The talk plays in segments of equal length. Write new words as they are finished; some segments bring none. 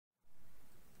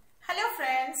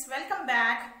friends, welcome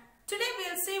back. Today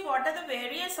we'll see what are the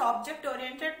various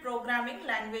object-oriented programming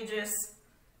languages.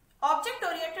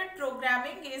 Object-oriented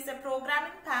programming is a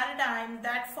programming paradigm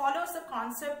that follows the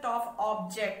concept of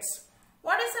objects.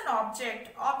 What is an object?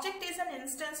 Object is an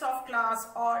instance of class,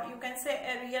 or you can say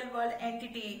a real world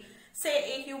entity,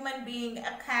 say a human being,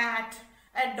 a cat,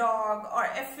 a dog, or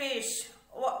a fish,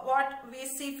 what we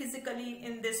see physically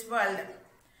in this world.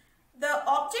 The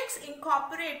objects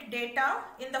incorporate data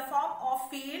in the form of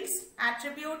fields,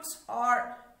 attributes,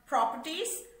 or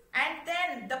properties, and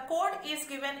then the code is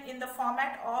given in the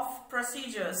format of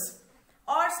procedures,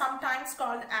 or sometimes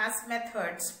called as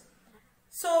methods.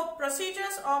 So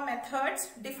procedures or methods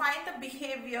define the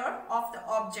behavior of the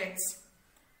objects,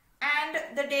 and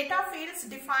the data fields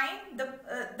define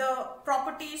the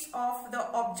properties of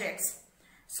the objects.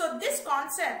 So this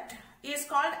concept is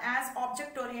called as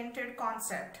object-oriented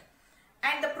concept.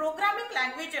 And the programming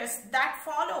languages that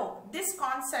follow this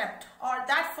concept or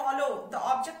that follow the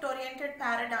object-oriented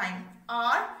paradigm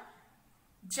are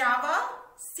Java,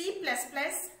 C++,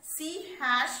 C#,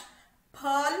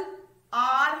 Perl,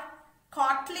 R,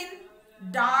 Kotlin,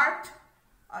 Dart,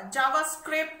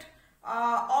 JavaScript,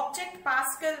 Object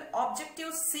Pascal,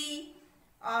 Objective-C,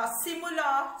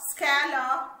 Simula,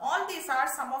 Scala. All these are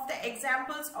some of the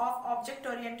examples of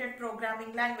object-oriented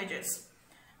programming languages.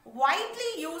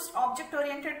 Widely used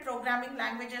object-oriented programming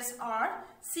languages are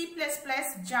C++,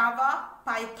 Java,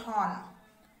 Python.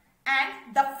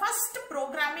 And the first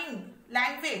programming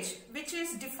language which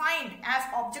is defined as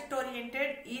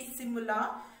object-oriented is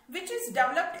Simula, which is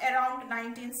developed around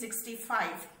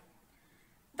 1965.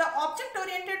 The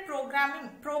object-oriented programming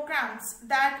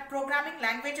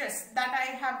languages that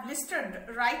I have listed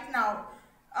right now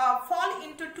fall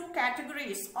into two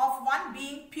categories, of one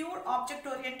being pure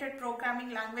object-oriented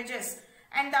programming languages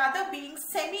and the other being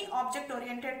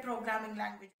semi-object-oriented programming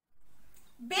languages,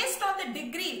 based on the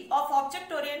degree of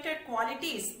object-oriented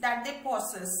qualities that they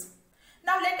possess.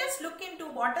 Now let us look into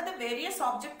what are the various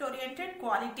object-oriented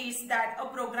qualities that a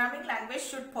programming language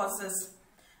should possess.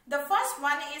 The first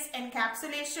one is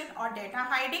encapsulation or data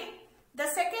hiding. The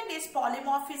second is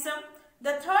polymorphism.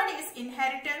 The third is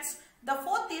inheritance. The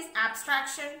fourth is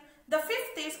abstraction. The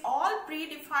fifth is all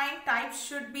predefined types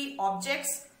should be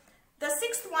objects. The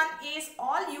sixth one is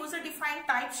all user-defined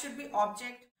types should be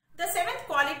object. The seventh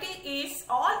quality is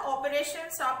all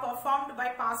operations are performed by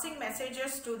passing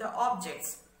messages to the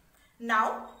objects.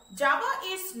 Now, Java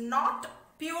is not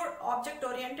pure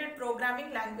object-oriented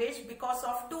programming language because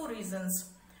of two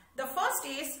reasons. The first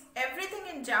is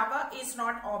everything in Java is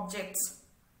not objects,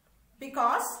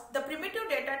 because the primitive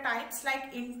data types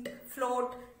like int,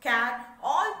 float, char,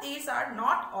 all these are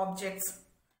not objects.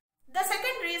 The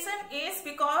second reason is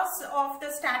because of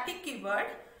the static keyword.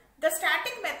 The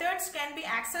static methods can be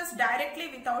accessed directly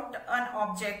without an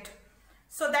object.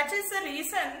 So that is the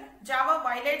reason Java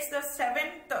violates the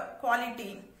seventh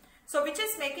quality. So which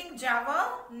is making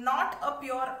Java not a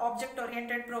pure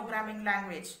object-oriented programming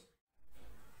language.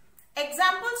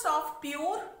 Examples of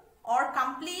pure or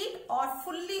complete or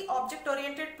fully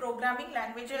object-oriented programming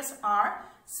languages are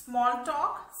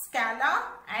Smalltalk, Scala,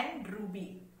 and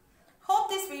Ruby. Hope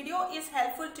this video is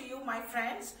helpful to you, my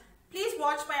friends. Please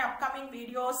watch my upcoming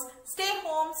videos. Stay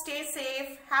home, stay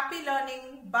safe, happy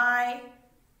learning. Bye.